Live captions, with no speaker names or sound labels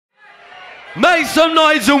Make some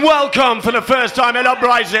noise and welcome for the first time at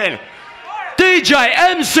Uprising, DJ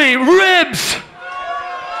MC Ribbz.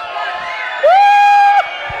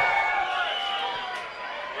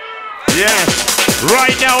 Yes,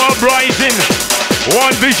 right now Uprising,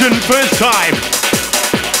 One Vision first time.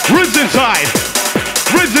 Ribbz inside,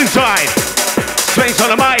 Ribbz inside. Space on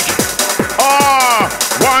the mic.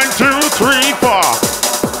 1, 2, 3, 4.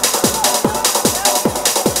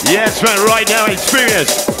 Yes, man, right now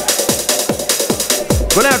experience.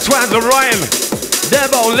 But that's one the rhyme.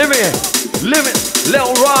 Debo, living,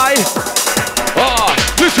 little ride.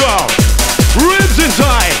 This one. Ribbz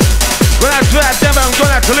inside. But that's that Debo, I'm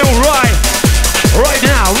going out to little ride. Right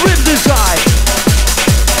now, Ribbz inside.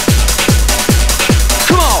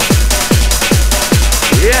 Come on.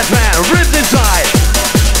 Yes, man, Ribbz inside.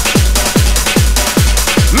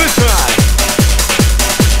 Listen.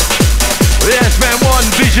 Yes, man, One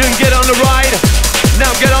Vision, get on the ride.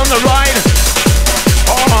 Now get on the ride.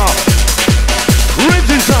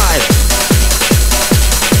 Ribbz inside.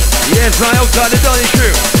 Yes, my outside the Donny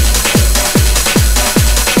crew.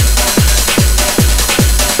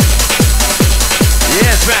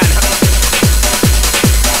 Yes, man.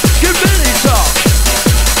 Good Billy talk.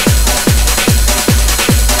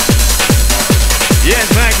 Yes,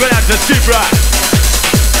 man, good out to Supra.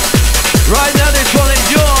 Right now, this one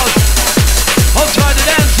is yours. I'll try to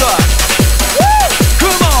dancer. Woo!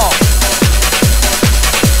 Come on.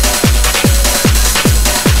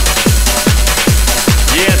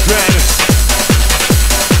 Yes, man.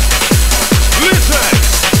 Listen.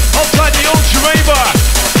 I'll try the Ultra Raver.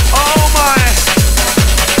 Oh my.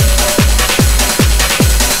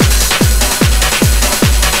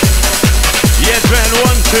 Yes, man.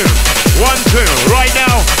 1, 2. 1, 2. Right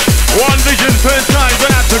now. One Vision first time.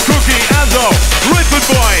 Going out to Cookie, Azo, Redford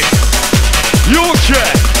Boy,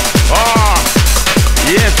 Yorkshire.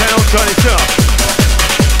 Yes, man. I'll try this up.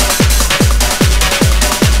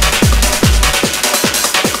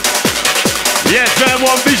 Yes, man,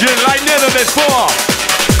 One Vision like never before.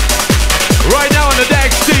 Right now on the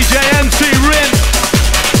decks, DJ MC Ribbz.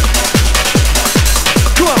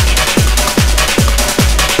 Come on.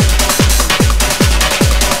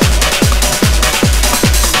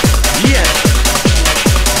 Yes.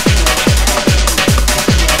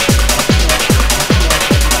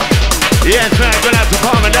 Yes, man, going out to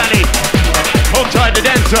Palmer Danny. Hold tight the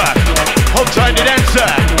dancer. Hold tight the dancer.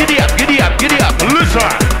 Giddy up, giddy up, giddy up. Listen.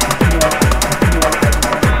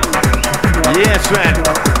 Yes, man.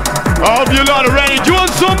 I hope you lot are ready. Do you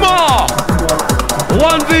want some more?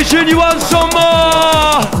 One Vision, you want some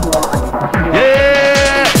more?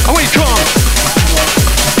 Yeah. And we come.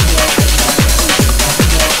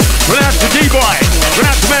 Run out to D-Boy. Run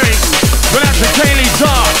out to Mary. Run out to Kaylee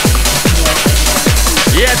Talk.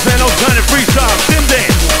 Yes, man. Alternative freestyle. Sims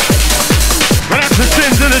in. Run out to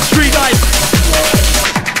Sims in the street light.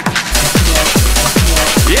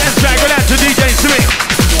 Yes, man. Run out to DJ Smith.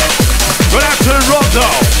 Run out to Rosso.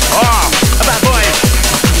 A bad boy.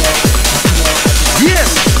 Yes.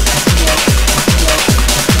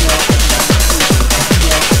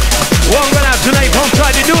 One run out to Nate. Home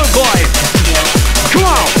side to do it, boy. Come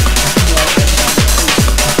on.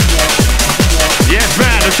 Yes,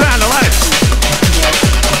 man. The sound of life.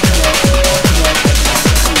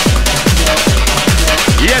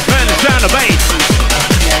 Yes, man. The sound of bass.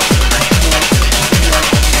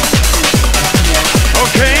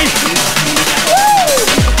 Okay.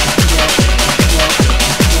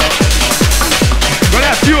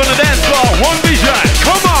 You on the dance floor, One Vision,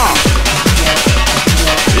 come on!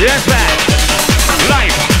 Yes, man.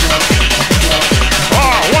 Life.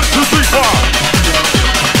 1, 2, 3, 4.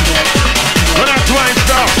 Run out to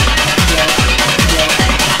Einstein.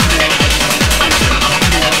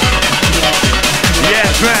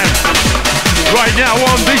 Yes, man. Right now,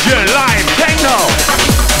 One Vision, live, techno.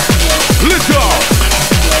 Let's go.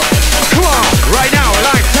 Come on, right now,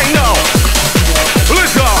 live, techno.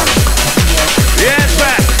 Let's go. Yes,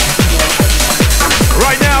 man.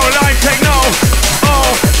 Right now, live techno.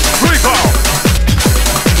 Repo.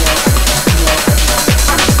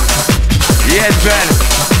 Yes, man.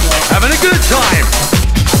 Having a good time.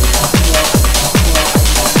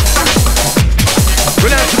 Run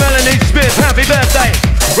out to Melanie Smith. Happy birthday.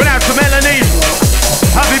 Run out to Melanie.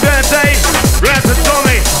 Happy birthday. Run out to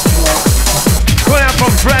Tommy. Run out from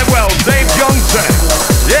Fredwell. Dave Johnson.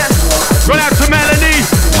 Yes. Run out to Melanie.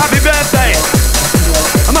 Happy birthday.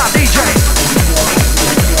 I'm out, DJ.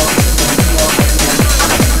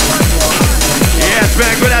 Yes,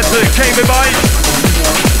 man, good out to the KB boys.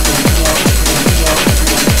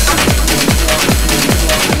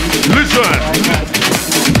 Listen.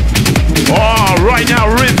 Right now,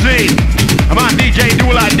 Ribbz.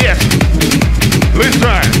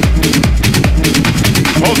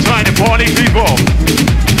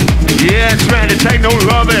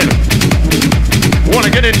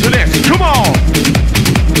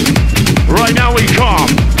 now we come.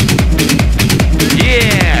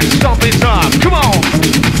 Yeah, stomp it up. Come on.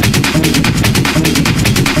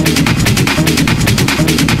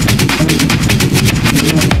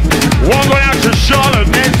 One going out to Charlotte,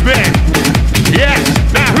 Nesbitt. Yes,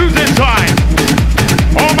 now who's inside?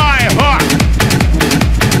 Oh my heart.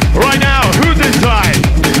 Right now, who's inside?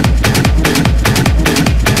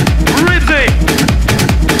 Ribbz.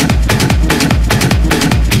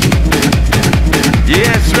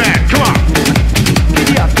 Yes, man, come on.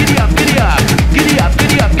 Giddy up, giddy up, giddy up. Giddy up,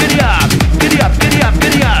 giddy up, giddy up. Giddy up, giddy up,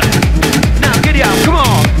 giddy up. Now giddy up, come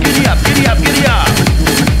on. Giddy up, giddy up, giddy up.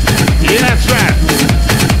 Yes, man.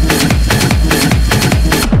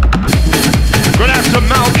 Good after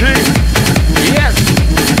Malky. Yes.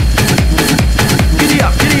 Giddy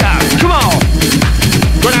up, come on.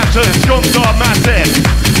 Good after Scumdog Massive.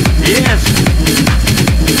 Yes.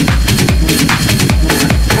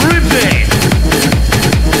 Ribbz.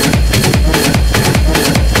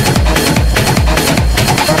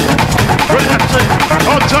 Good after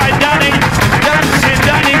Outside Danny. Dancing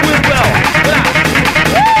Danny Whitwell.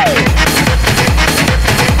 Woo!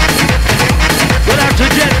 Good after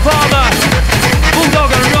Jet Farmer.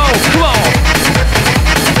 Bulldog and roll, come on!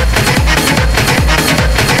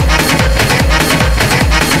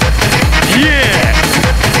 Yeah!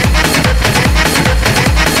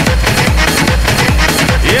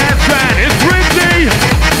 Yes, man, it's Ribbz!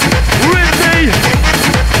 Ribbz!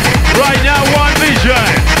 Right now, one vision!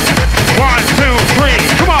 1, 2, 3,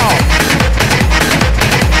 come on!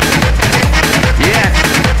 Yes!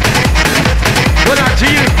 Good out to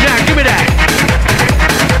you, now give me that!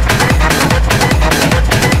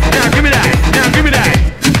 Now give me that.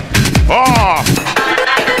 Oh!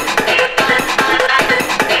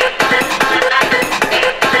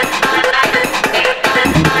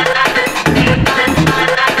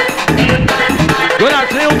 Good out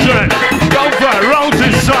to Hilton. Go for it, rolls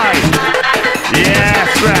inside. Yes,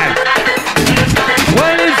 man.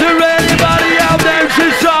 When is there anybody out there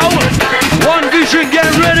to soul? One vision,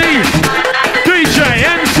 get ready. DJ,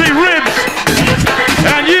 MC Ribbz.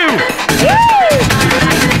 And you. Woo!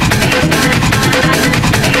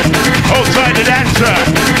 Hold tight to dancer.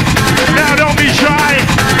 Now don't be shy.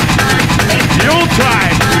 Your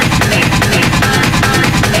time.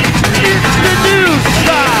 It's the new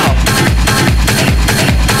style.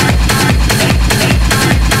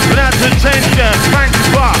 But that's attention. Frank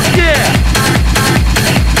Clark. Yeah.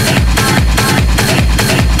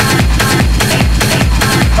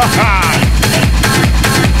 Ha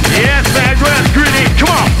Yes, man. Grass greedy.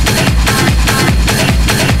 Come on.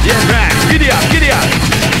 Yes, man. Giddy up, giddy up.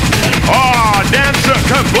 Oh, dancer,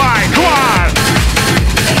 come fly, come on!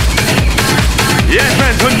 Yes,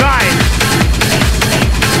 man, tonight.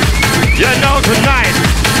 You know tonight,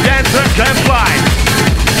 dancer can fly.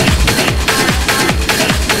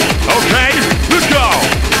 Okay, let's go.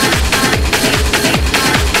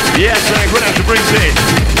 Yes, man, good after Ribbz.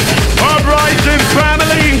 Uprising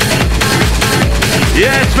family.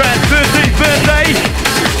 Yes, man, 13th birthday.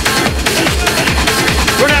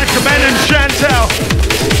 Good after Ben and Chantel.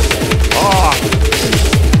 Oh,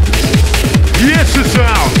 yes, it's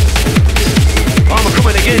out. I'm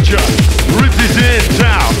coming to get you. Ribbz is in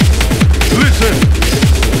town. Listen.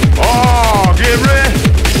 Oh, get ready.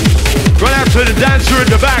 Going out to the dancer in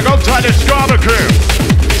the back. Outside the Scarborough crew.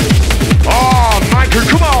 Oh, Michael,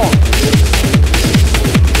 come on.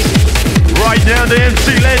 Right now, the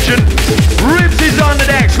MC legend. Ribbz is on the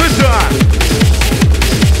decks. Listen.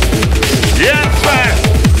 Yes, man.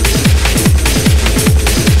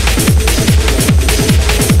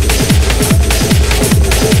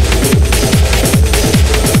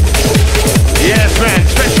 Yes, man,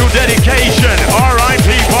 special dedication, R.I.P.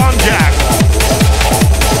 Bonjack.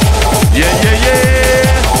 Yeah, yeah, yeah.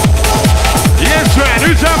 Yes, man,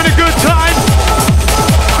 who's having a good time?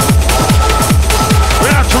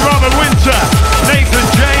 Going out to Robert Winter, Nathan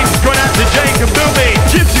James, going out to Jacob Bilby,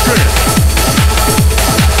 Gypsy Chris.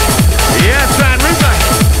 Yes, man, Ribbz.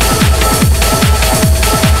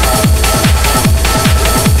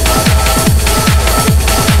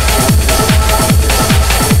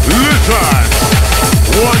 Listen.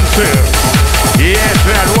 1, 2. Yes,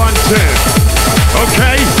 man, 1, 2.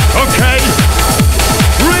 Okay, okay.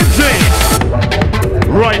 Ribbz.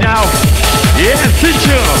 Right now. Yes,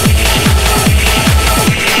 teacher.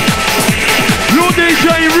 Your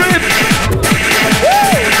DJ Ribbz.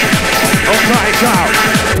 Okay, it's out.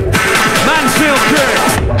 Mansfield crew.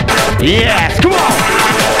 Yes, come on.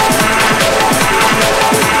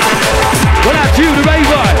 What up to you, the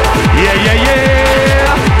raver? Yeah, yeah, yeah.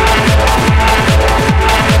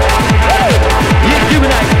 Yeah, give me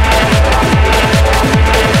that.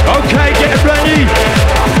 Okay, get ready.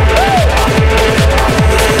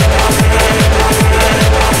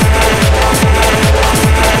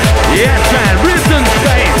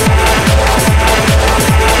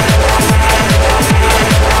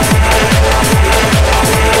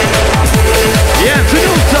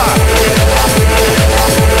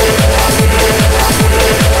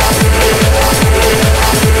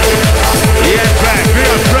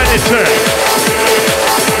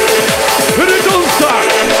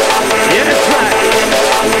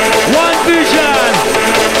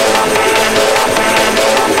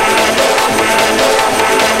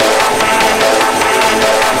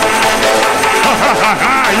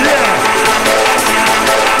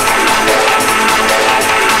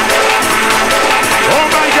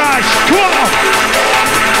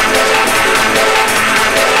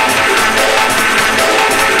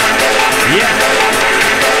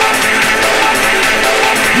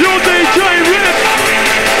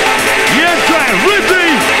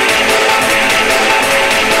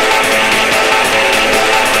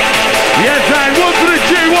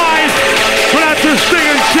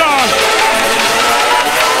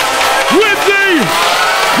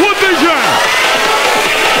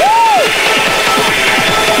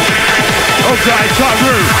 Okay, top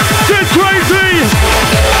room. Get crazy!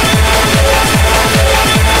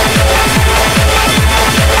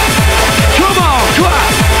 Come on,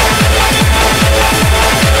 clap!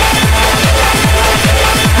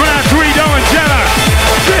 Round 3, and Jenna.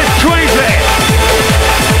 Get crazy!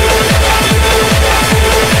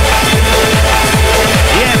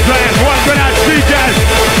 Yes, man, one good out speakers.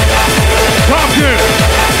 Top good.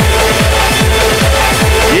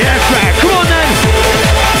 Yes, man, come on then.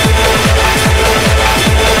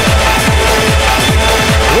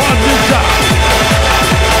 One vision.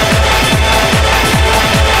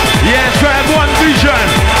 Yes, man, one vision.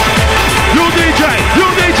 You DJ, you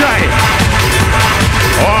DJ.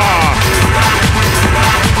 Oh.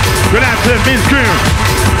 Good afternoon, Miss Crew.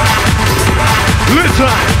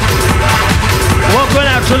 Listen. Welcome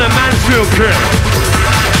out to the Mansfield crew.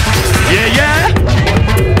 Yeah, yeah.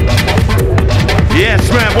 Yes,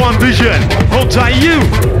 man, one vision. Hold tight, you.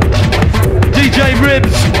 DJ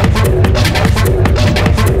Ribbz.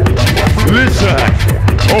 Listen.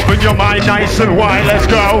 Open your mind nice and wide. Let's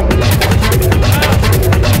go.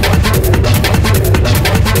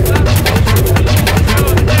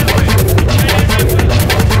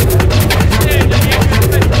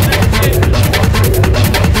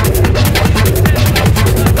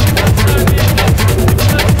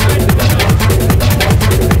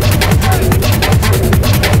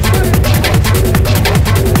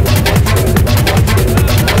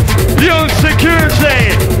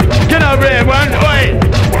 Get over here, man. Oi.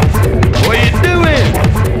 What are you doing?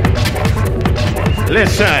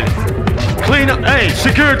 Listen. Clean up. Hey,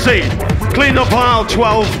 security. Clean up aisle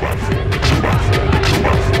 12.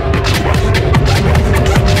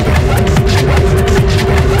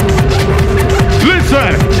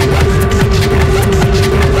 Listen.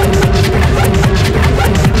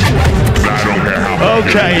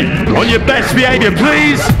 Okay. On your best behavior,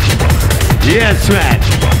 please. Yes, man.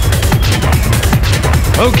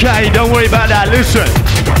 Okay, don't worry about that, listen.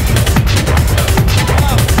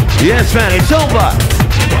 Yes, man, it's over.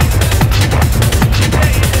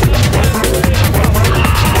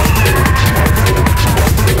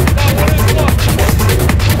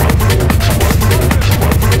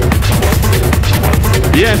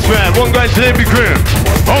 Yes, man, one guy to every crew.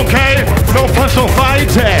 Okay, no fuss or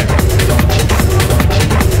fight here.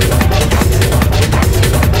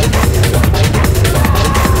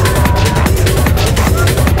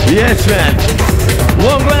 Yes, man.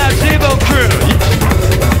 One Grenade Zero crew.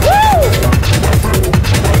 Woo!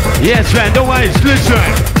 Yes, man. Don't worry. Listen.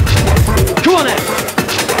 Come on in.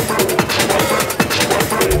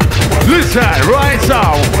 Listen. Right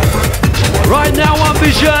now. Right now, one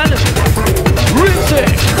vision. Ribbz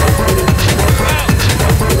it.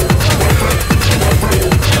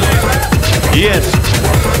 Yes.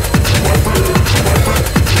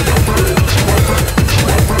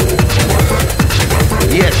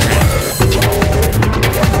 Yes.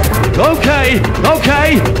 Okay,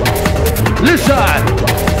 okay. Listen.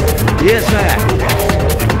 Yes, man.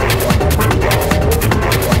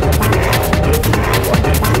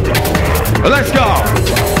 Let's go.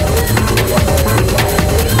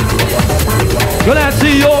 Go out to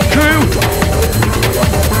your crew.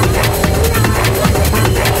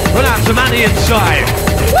 Go out to Manny inside.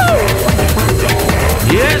 Woo!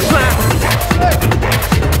 Yes, man.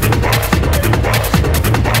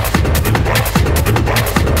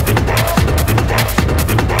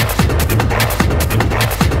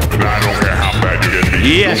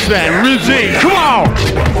 Yes, man, Ribbz, come on!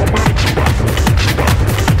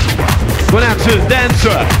 Going out to the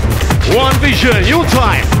dancer. One vision, your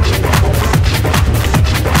time.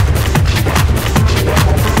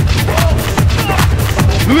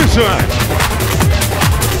 Listen.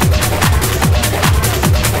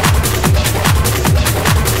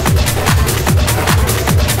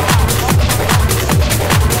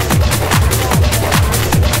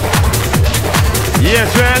 Yes,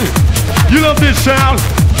 man. You love this sound?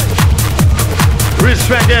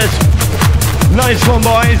 Respect it. Nice one,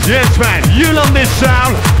 boys. Yes, man. You love this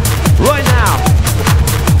sound right now.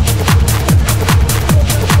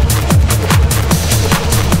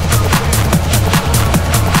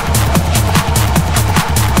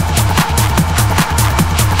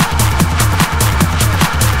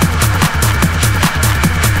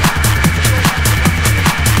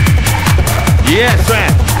 Yes,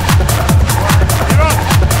 man.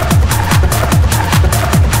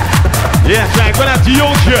 Yes, man, going out to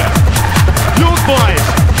Yorkshire. York boys.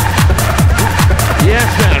 Yes,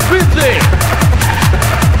 man, Ribbz.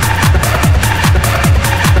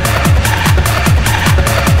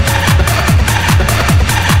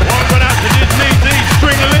 One going out to Disney,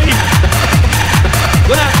 Stringerly.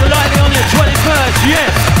 Going out to Lightly on your 20.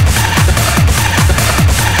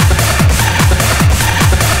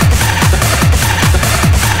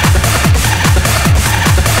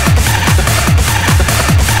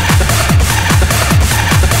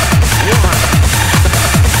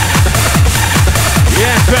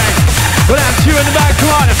 Well, that's you in the back, come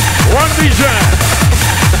on. One vision.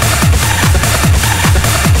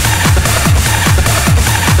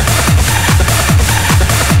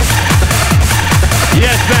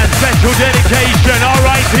 Yes, man, special dedication,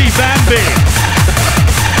 R.I.P. Bambi.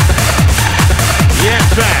 Yes,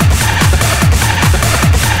 man.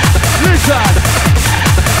 Listen.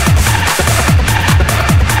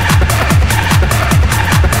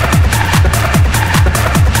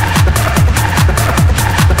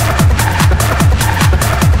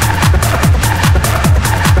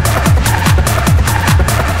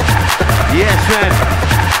 Yes, man.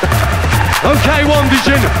 Okay, One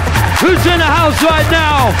Vision. Who's in the house right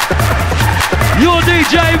now? Your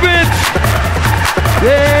DJ Ribbz.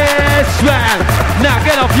 Yes, man. Now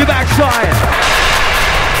get off your backside.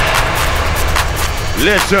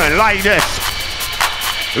 Listen, like this.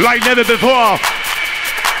 Like never before.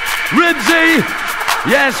 Ribbzy.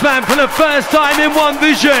 Yes, man, for the first time in One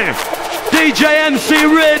Vision. DJ MC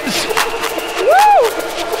Ribbz. Woo!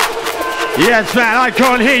 Yes, man, I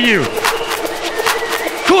can't hear you.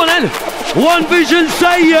 Come on then. One Vision,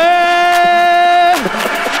 say yeah!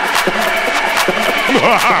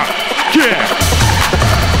 Yeah!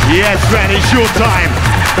 Yes, man, it's your time.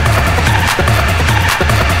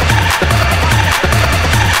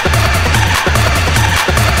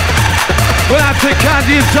 We'll have to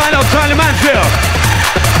Candy inside of Tyler Mansfield.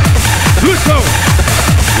 Let's go!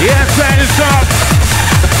 Yes, man, it's up.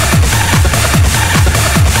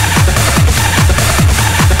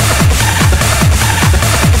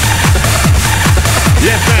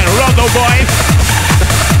 Yes, man, Rondo boys.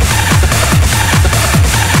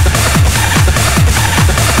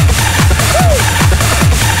 Woo.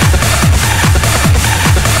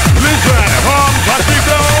 Listen, home,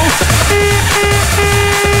 Pacifico.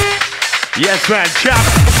 Yes, man, Chap.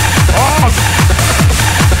 On.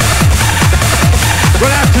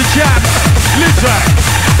 Run out to Chap. Listen.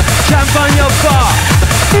 Champ on your bar.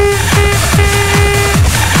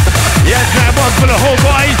 Yes, man, one for the whole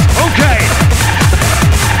boys. Okay.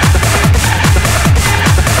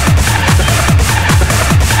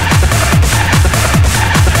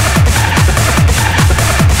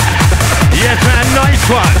 Yes, man, nice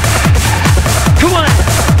one. Come on.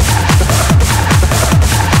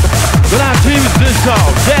 Well, our team's this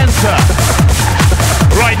song, Dancer.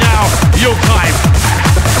 Right now, your time.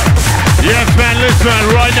 Yes, man, listen,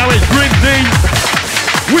 right now it's Ribbzy.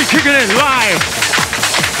 We're kicking it live.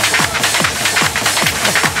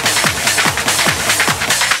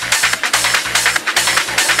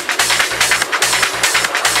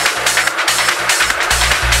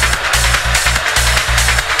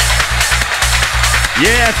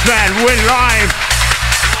 Yes, man, we're live.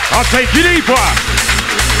 I'll take you deeper.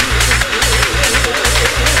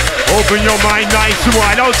 Open your mind nice and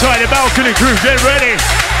wide. Outside the balcony crew, get ready.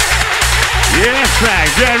 Yes, man,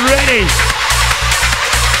 get ready.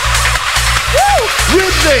 Woo!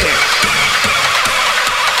 Ribbzy.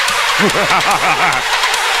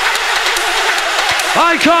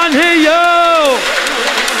 I can't hear you.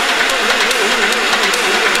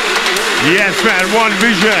 Yes, man, One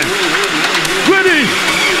Vision. Ready?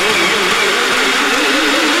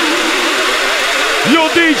 Your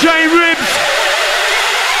DJ Ribbz.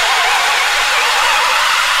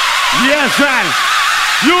 Yes, man.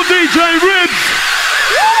 Your DJ Ribbz.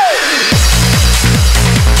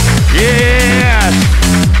 Yes.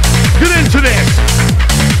 Get into this.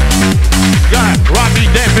 Got Robbie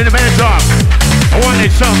Depp in the man's arm. I want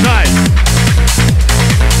it sometime.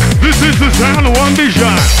 This is the sound of One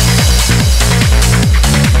Vision.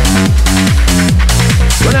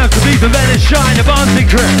 Well, now to be the better shine of Auntie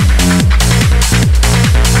Chris.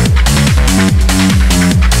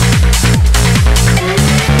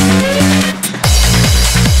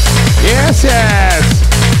 Yes, yes.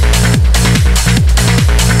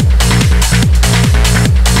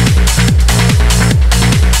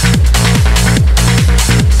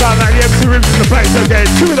 Sound like the MC Ribbz in the place, okay,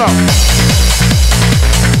 tune it up.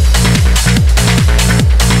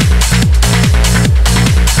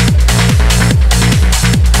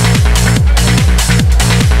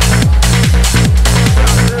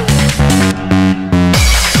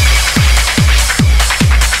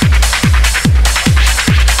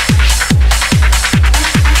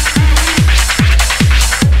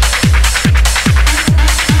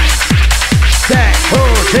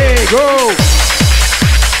 Go!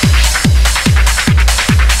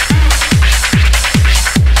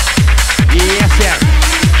 Yes, sir.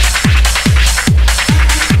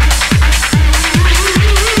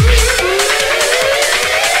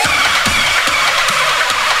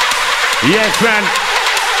 Yes, man.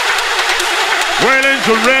 Well, is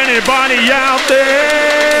there anybody out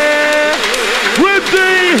there?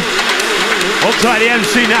 Outside the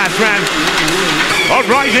MC Nash, man.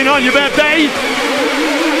 Uprising on your birthday.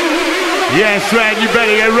 Yes, man, you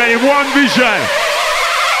better get ready. One vision.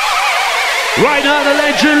 Right now, the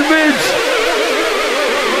legend Ribbz.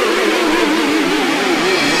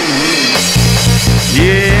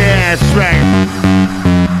 Yes, man.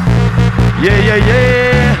 Yeah.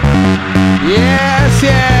 Yes.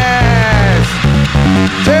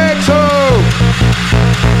 Take two.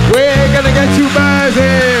 We're gonna get you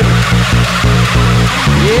buzzing.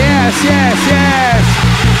 Yes.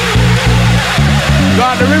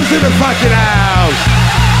 Got the Ribbz in the fucking house.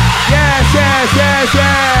 Yes.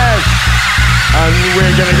 And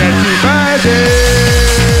we're gonna get you buzzing.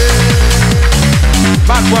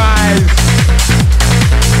 Backwise.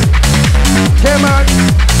 Come on.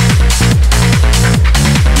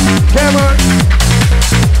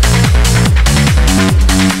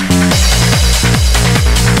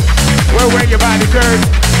 Where your body turns.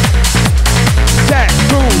 Jack,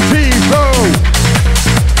 2, 3, go.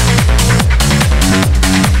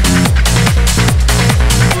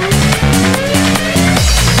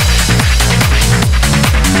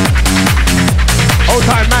 Old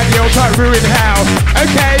time Maggie, old time ruin hell.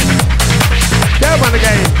 Okay. Come on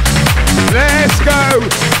again. Let's go.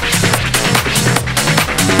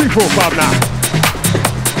 3, 4, 5 now.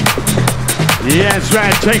 Yes,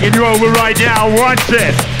 man, taking you over right now. Watch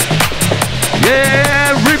it.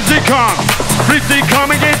 Yeah, Ribbz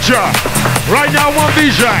come and get ya. Right now, one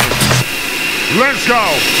vision. Let's go.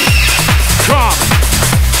 Come.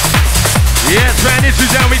 Yes, man, this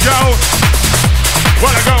is how we go.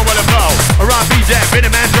 Wanna go, wanna blow. Around beat that, bit a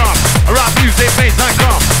man drum. Around music, baseline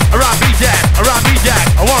come. Around beat that, I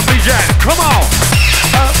want beat that. Come on.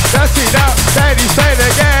 Up, dust it up, steady, say it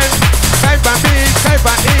again. Type on B, type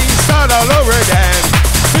on E, start all over again.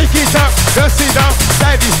 Pick it up, dust it up,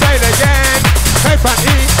 steady, say it again. Type on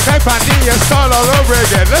E, and start all over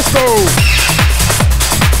again. Let's go.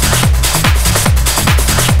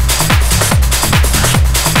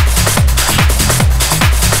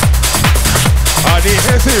 On the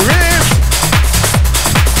heavy Ribbz.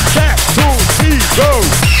 Back to the go.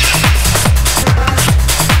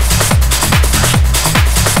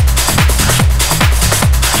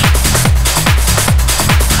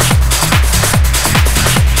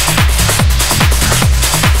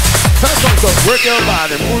 Work your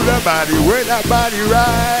body, move that body, work that body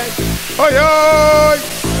right. Oi, oi!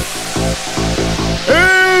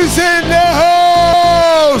 Who's in the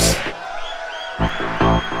house?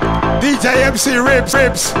 DJ MC Ribbz.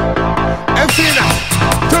 MC now.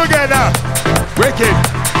 Together. Wicked.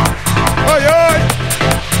 Oi, oi!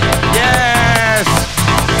 Yes!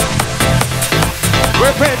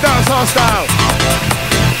 We're playing dancehall style.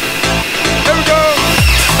 Here we go.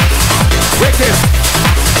 Wicked.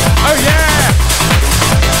 Oh yeah!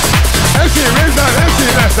 MC Ribbz on MC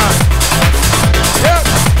last time. Yep.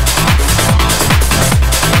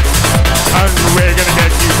 And we're gonna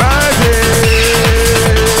get you buzzing.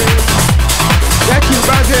 Get you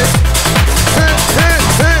buzzing.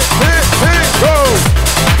 Go!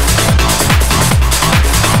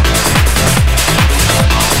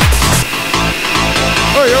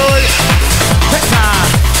 Oi, oi! Take time.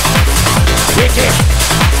 Wicked.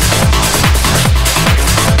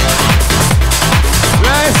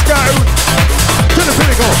 Let's go to the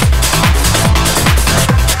pinnacle.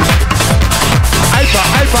 Hyper,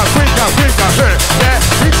 quicker. Yeah,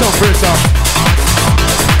 bring some pressure.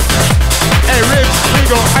 Hey, Ribbz, we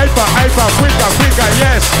go hyper, quicker.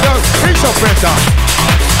 Yes, no, bring some pressure.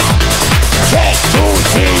 Check, 2,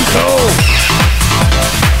 3, go.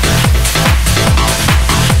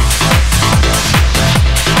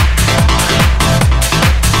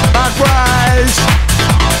 Backwise.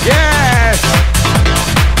 Yes.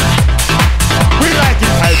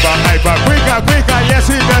 Hyper, quicker, yes,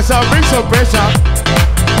 he does, bring some pressure.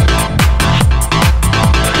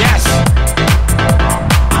 Yes.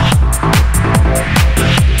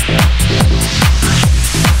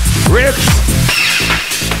 Ribbz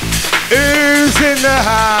is in the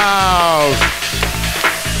house.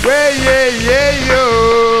 Yeah, yo.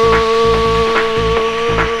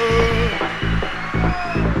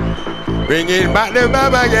 Bringing back the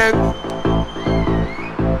vibe again.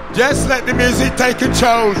 Just let the music take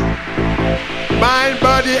control. Mind,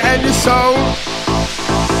 body, and your soul.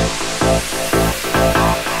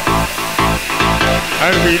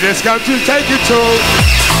 And we just come to take control.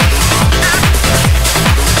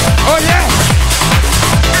 Oh yeah!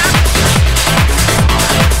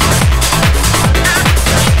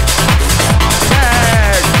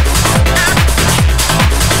 Tag!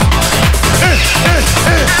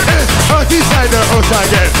 Oh, this side, oh, side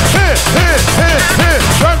again.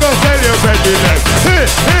 Don't go tell your friend. the left.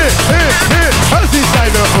 As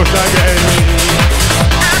inside the bush again.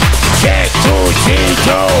 Check to see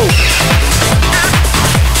Joe.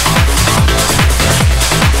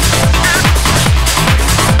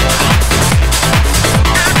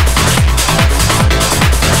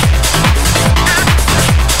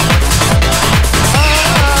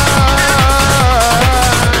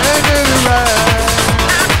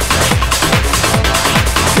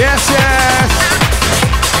 Yes, yes.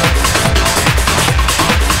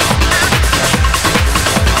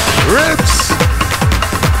 Ribbz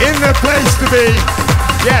in the place to be.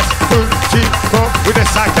 Yes, boom, cheap, boom, with a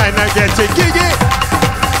sack and I get it. Gig it.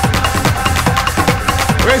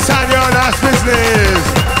 It's on your last business.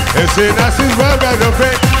 It's in us as well, right up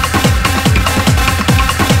it.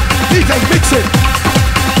 DJ mixing.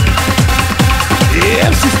 The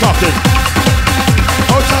MC's talking.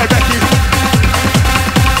 Hold tight, Becky.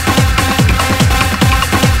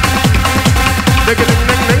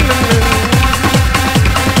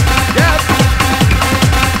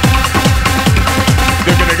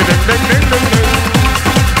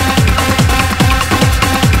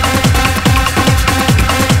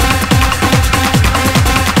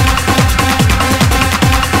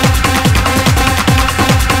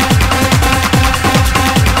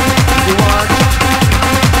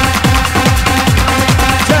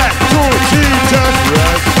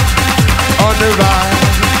 On the ride,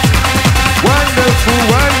 wonderful,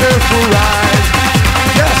 wonderful ride.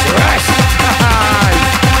 Yes, rest.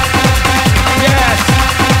 Yes.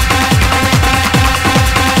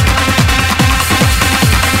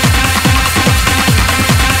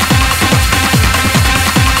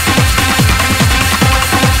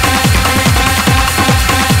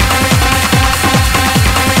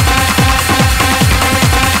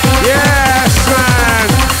 Yes, man.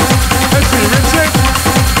 Let's see, Richard.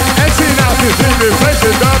 Let's see now to see the place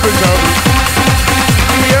is double.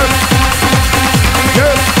 Yep.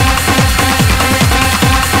 Yep.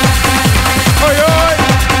 Oi, oi.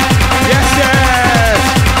 Yes, yes.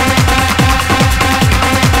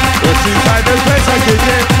 What's inside the place I kick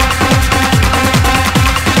it?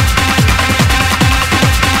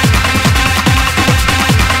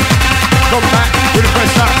 Come back with the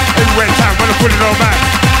press up. Everywhere in time, wanna put it all back.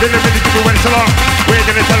 Then the minute you when it's along, we're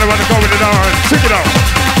gonna tell her what to go with it on. Check it out.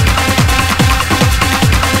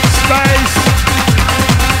 Space.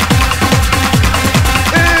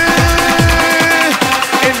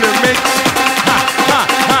 In the mix. Ha, ha,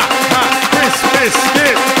 ha, ha.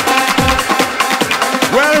 Biscuit.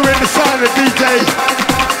 Well, we're in the sound of DJ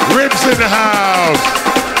Ribbz in the house.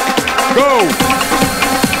 Go.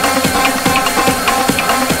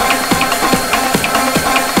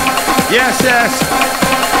 Yes, yes.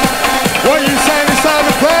 What you saying inside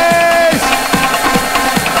the place?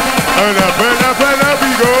 Burn up,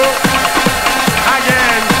 we go.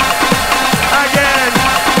 Again.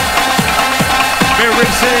 We're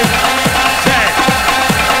Ribbz. Check.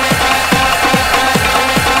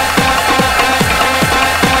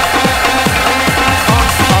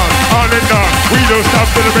 On and on. We don't stop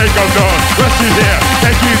till the break of dawn. Rusty here,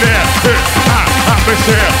 thank you there.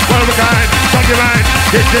 Atmosphere, one of a kind. Talk your mind.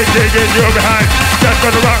 Get, you're behind. Just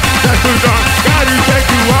for the rock, that's who's on. God, you take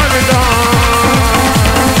you on and on.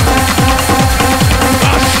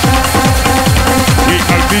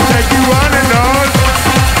 We take you on and on.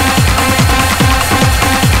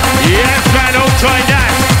 Yes, man, don't try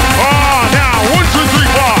that. Oh, now, 1, 2, 3,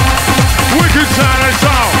 4. Wicked sound and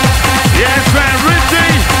sound. Yes, man, Ribbz.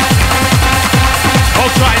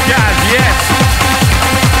 Outside guys, yes.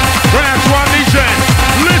 Grand One Nation.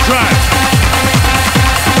 Listen.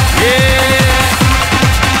 Yeah.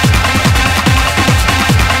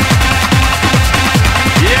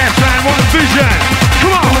 Yes, man, one vision.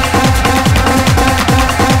 Come on.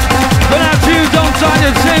 But out to you, don't sign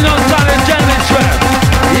and sing on silent gentlemen trap.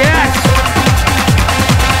 Yes.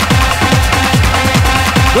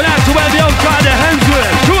 But out to where the old try their hands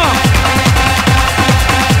with. Come on.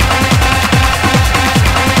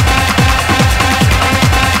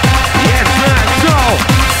 Yes, man, so.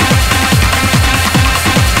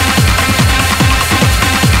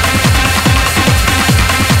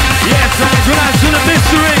 Yes, man, good out to the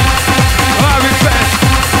mystery. I respect.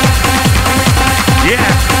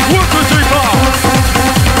 Yeah, 1, 2, 3, 4.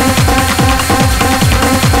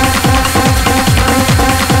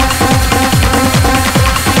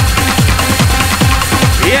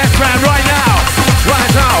 Yes, man, right now.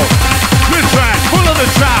 Good track, full of the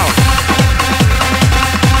sound.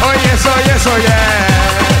 Oh yes, oh yes, oh yeah.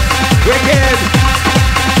 Wicked.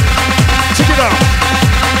 Check it out.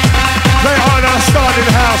 Play on our start in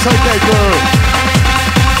the house, okay, bro.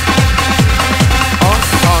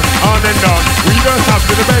 On on and on. We don't stop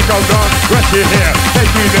to the break of dawn. Rush you here, take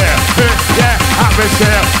you there. Yeah,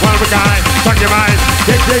 atmosphere, one of a kind. Tuck your mind,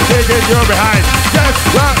 dig, you're behind. Just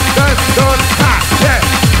rock, just don't ha. Yeah,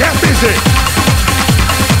 get busy.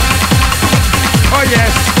 Oh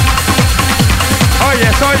yes. Oh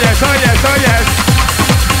yes, oh yes, oh yes, oh yes.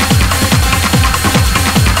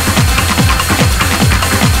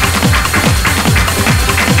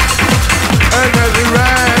 Another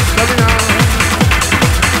ride coming on.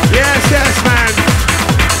 Yes, yes, man.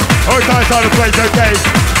 Oh, nice on the place, okay.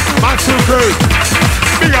 Maxwell crew,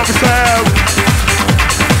 big up yourself.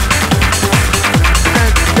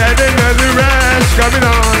 And get another rush coming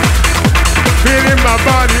on. Feeling my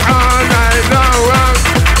body all night long.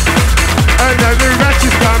 Another rush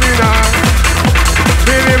is coming on.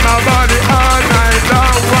 Feeling my body all night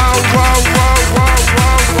long. Wow, wow, wow, wow,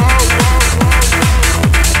 wow, wow, wow.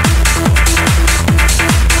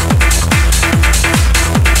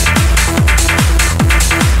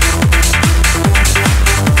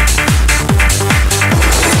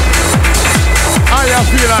 How you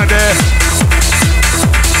feel out there?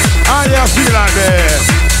 How you feel out there?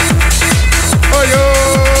 Oh yo,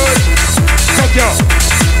 check yo.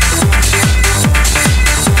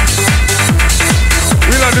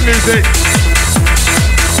 We love the music.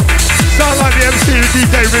 Sound like the MC,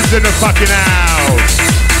 DJ Ribbz in the fucking house.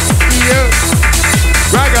 Yeah.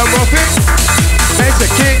 Ragamuffin, Mesa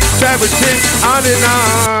King, Travel King, on and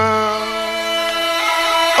on.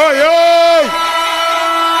 Oh yo.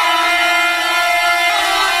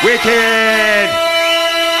 Wicked!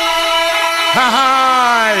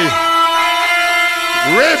 Hi!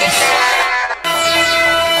 Ribbz!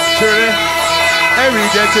 Truly, every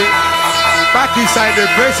get it. Back inside the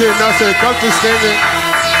place, you know, so come to stand it.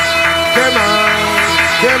 Come on,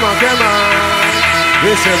 come on, come on.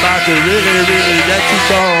 It's about to really, really get you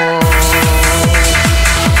going.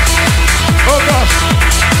 Oh gosh!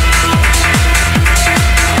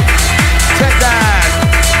 Check that!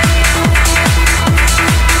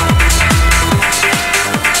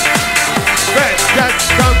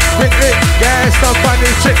 Come quickly, yeah,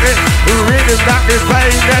 somebody check it. Rhythm that is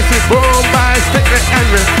playing, that's it, boom, by stick it and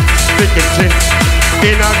we stick it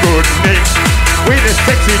in a good nick. With a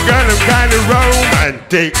sexy girl, I'm kind of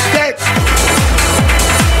romantic. Get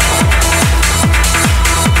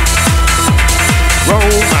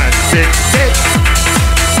romantic, get.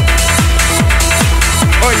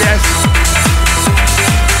 Oh yes.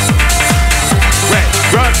 Wet,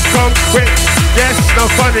 run, come quick, yes,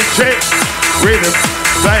 no funny trick. Rhythm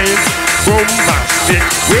playing bombastic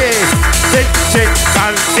with tick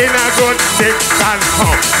and in a good tick and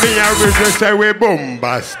home. Me and Ribbz say we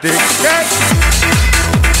bombastic. Yes,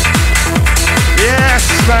 yes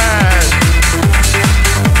man.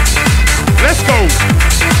 Let's go.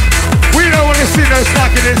 We don't want to see no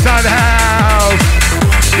slacking inside the house.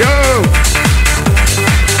 Yo.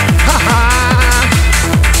 Ha ha.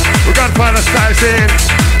 We got find a styles in.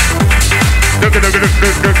 Look, get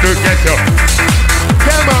you.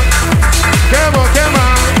 Come on, come on, come on.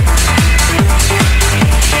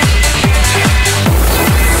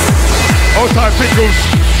 Outside Pickles,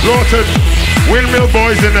 Lawton, Windmill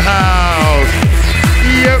Boys in the house.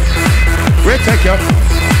 Yep, we'll take you.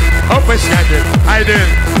 Up and snatch it. I did.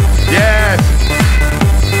 Yes.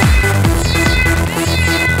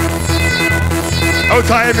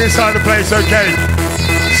 Outside him inside the place, okay.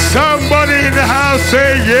 Somebody in the house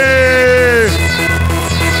say yeah.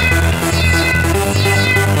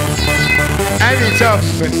 And it's up,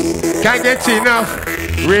 can't get enough.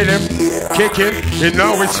 Rhythm kicking, you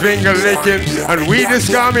know it's finger licking, and we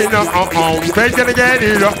just coming Craig gonna get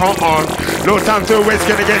it No time to waste,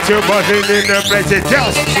 gonna get you buzzing in the place. It's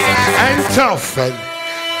just and tough, and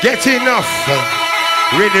get enough.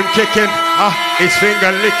 Rhythm kicking, it's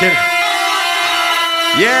finger licking.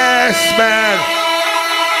 Yes, man.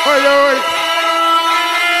 Oi, oi.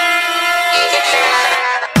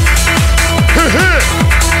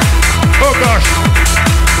 Oh gosh.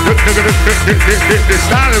 The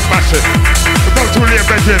style is massive. Come to Liam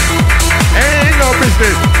Benjamin. Ain't no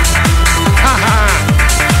business. Haha.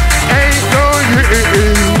 Ain't no use.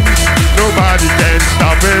 Nobody can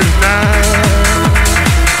stop us now.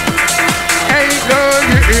 Ain't no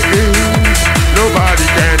use. Nobody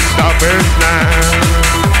can stop us now.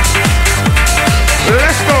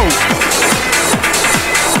 Let's go.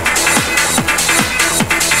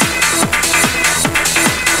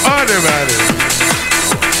 Everybody.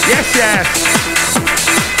 Yes, yes.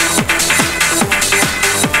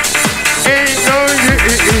 Ain't no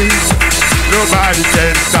use. Nobody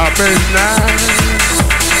can stop us now.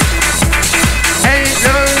 Ain't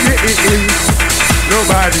no use.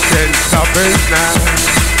 Nobody can stop us now.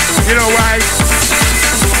 You know why?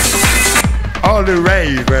 All the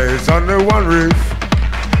ravers on the one roof.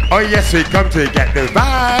 Oh yes, we come to get the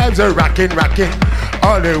vibes a rockin', rockin'.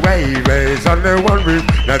 All the ravers on the one roof.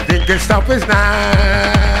 Nothing can stop us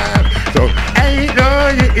now. So ain't no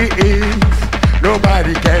use.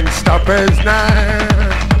 Nobody can stop us now.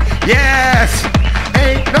 Yes,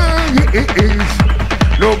 ain't no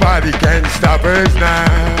use. Nobody can stop us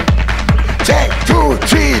now. Check 2,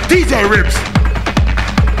 3, DJ Ribbz.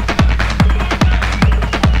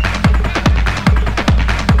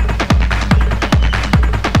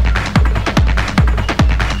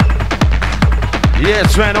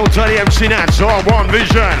 Yes, man, all Tony MC Nats, all one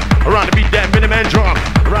vision. Around the beat, that Miniman drum.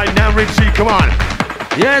 Right now, Ribbz, come on.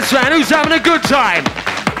 Yes, man, who's having a good time?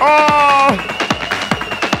 Oh!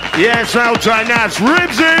 Yes, all time Nats,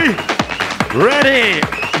 Ribbz. Ready?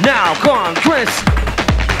 Now, come on, Chris.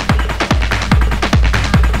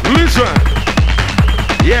 Listen.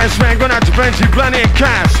 Yes, man, gonna have to plenty and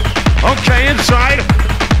cash. Okay, inside.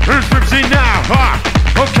 Here's Ribbz now.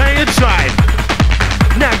 Okay, inside.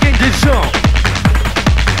 Now, get this song.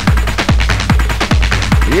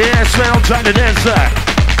 Yes, man, I'm trying to dance that.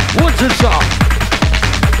 What's the song?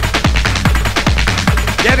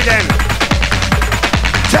 Yet again.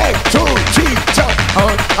 Take 2, 3, jump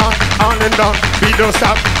on and on. Beat don't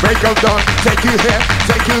stop, break of dawn. Take you here,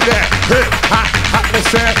 take you there. Hot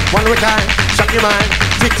atmosphere, one of a kind. Shut your mind,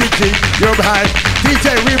 tick, tick, tick, you're behind.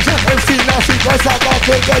 DJ Ribbz, MC Nasty, goes out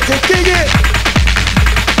there, dig it.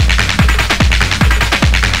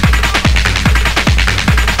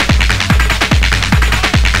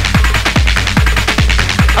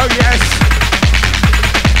 Oh yes.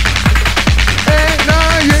 Ain't no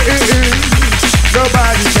use.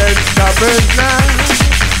 Nobody can stop us now.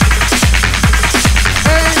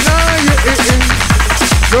 Ain't no use.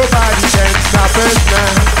 Nobody can stop us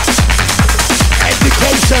now.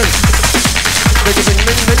 Education. Ding ding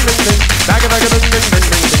ding ding ding ding. Ding ding ding ding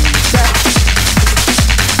ding ding ding.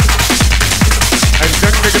 And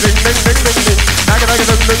ding ding ding ding ding ding ding. Ding ding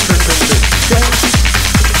ding ding ding ding ding.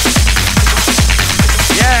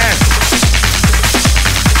 Yes.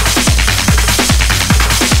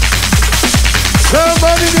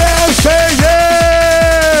 Somebody there say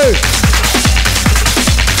yes.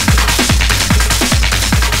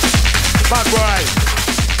 Bad boy.